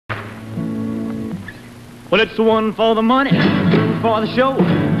Well, it's the one for the money, two for the show.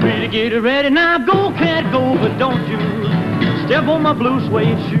 Three to get it ready. Now go, cat, go, but don't you step on my blue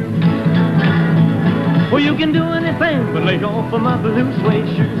suede shoe. Well, you can do anything but lay off of my blue suede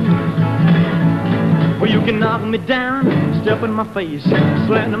shoe. Well, you can knock me down, step in my face,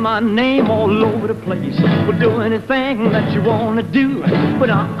 slander my name all over the place. Well, do anything that you want to do, but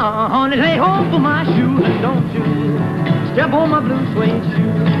honey, lay off of my shoe, and don't you step on my blue suede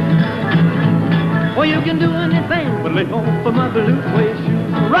shoe. Well, you can do anything but lay off of my blue suede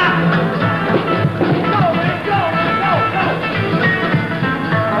shoes. Right! Go, man, go, go, go!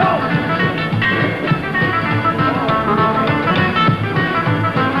 Go!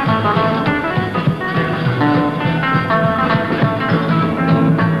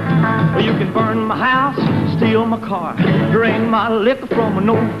 Well, you can burn my house, steal my car, drain my liquor from an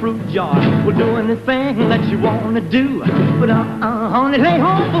old fruit jar. Well, do anything that you want to do, but honey, lay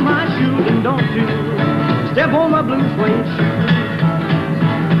off of my shoes, and don't you step on my blue suede shoe.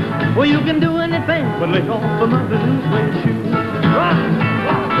 Well, you can do anything but lay off of my blue suede shoe. Rock,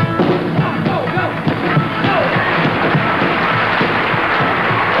 rock, go, go, go!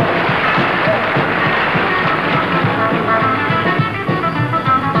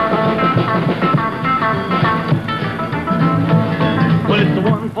 Well, it's the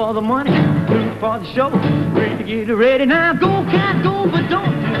one for the money, two for the show. Three to get it ready. Now go, cat, go, but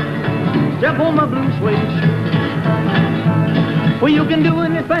don't you step on my blue suede shoe. Well, you can do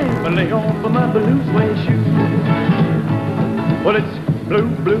anything but lay off of my blue suede shoe. Well, it's blue,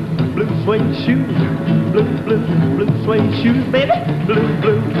 blue, blue suede shoes. Blue, blue, blue suede shoes, baby. Blue,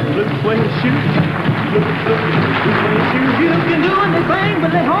 blue, blue suede shoes. Blue, blue, blue suede shoes. You can do anything but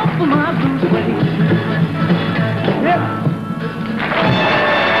lay off of my blue suede shoes.